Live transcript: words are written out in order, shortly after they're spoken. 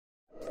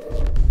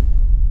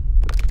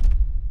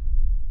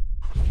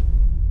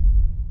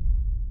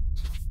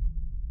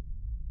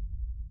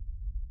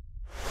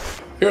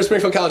Here at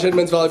Springfield College head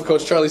men's volleyball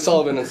coach Charlie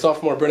Sullivan and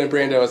sophomore Brennen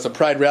Brandow as the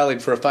Pride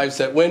rallied for a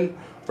 5-set win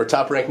for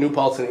top-ranked New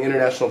Paltz in the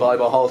International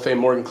Volleyball Hall of Fame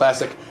Morgan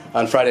Classic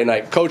on Friday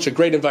night. Coach, a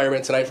great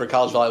environment tonight for a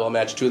college volleyball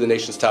match, two of the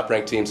nation's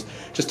top-ranked teams.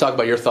 Just talk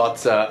about your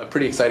thoughts. A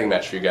pretty exciting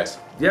match for you guys.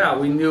 Yeah,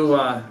 we knew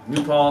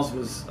New Paltz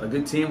was a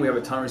good team. We have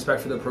a ton of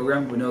respect for the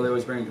program. We know they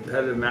always bring a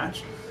competitive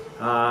match.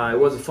 It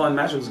was a fun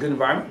match. It was a good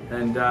environment,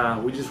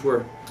 and we just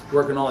were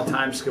working all the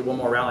time just to get one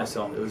more rally,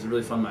 so it was a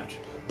really fun match.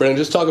 Brennen,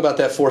 just talk about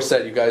that fourth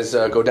set. You guys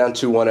go down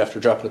 2-1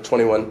 after dropping a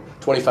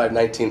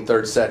 25-19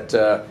 third set.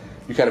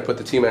 You kind of put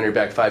the team on your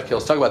back, 5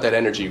 kills. Talk about that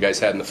energy you guys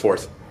had in the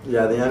fourth.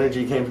 Yeah, the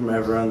energy came from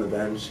everyone on the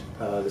bench,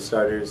 the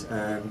starters,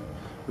 and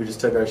we just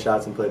took our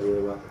shots and played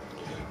really well.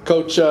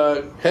 Coach,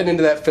 heading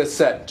into that fifth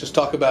set, just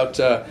talk about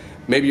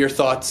maybe your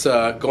thoughts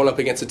going up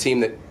against a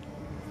team that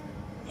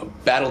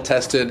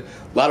battle-tested,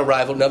 a lot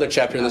of another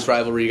chapter in this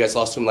rivalry. You guys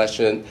lost to them last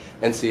year in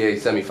NCAA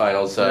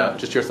semifinals.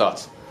 Just your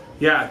thoughts.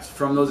 Yeah,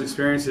 from those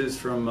experiences,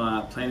 from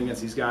playing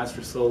against these guys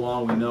for so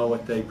long, we know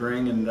what they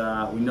bring, and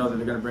we know that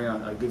they're going to bring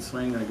a good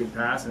swing and a good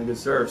pass and a good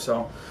serve.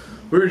 So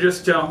we were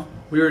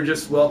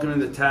just welcoming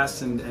the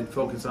test and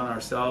focused on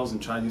ourselves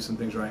and trying to do some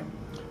things right.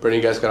 Brennen,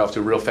 you guys got off to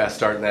a real fast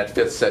start in that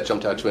fifth set,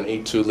 jumped out to an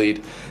 8-2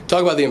 lead.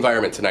 Talk about the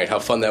environment tonight, how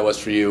fun that was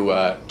for you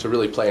to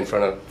really play in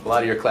front of a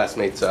lot of your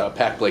classmates,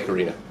 packed Blake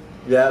Arena.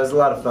 Yeah, it was a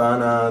lot of fun.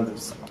 The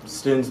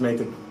students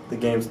make the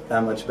games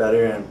that much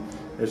better, and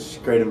it's a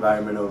great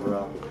environment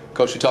overall.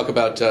 Coach, you talk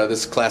about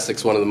this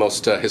Classic's one of the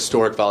most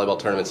historic volleyball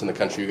tournaments in the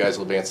country. You guys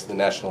will advance to the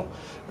national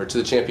or to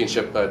the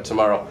championship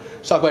tomorrow.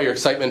 Just talk about your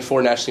excitement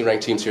for nationally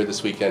ranked teams here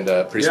this weekend.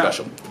 Pretty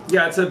special.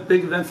 Yeah, it's a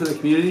big event for the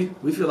community.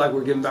 We feel like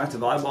we're giving back to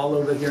volleyball a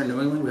little bit here in New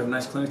England. We have a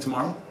nice clinic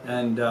tomorrow,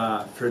 and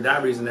for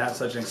that reason, to have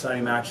such an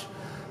exciting match,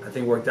 I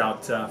think worked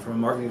out from a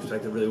marketing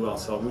perspective really well.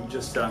 So we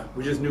just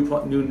knew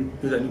that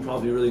New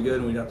Paltz would be really good,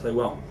 and we got to play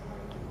well.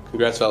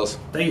 Congrats, fellas.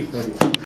 Thank you.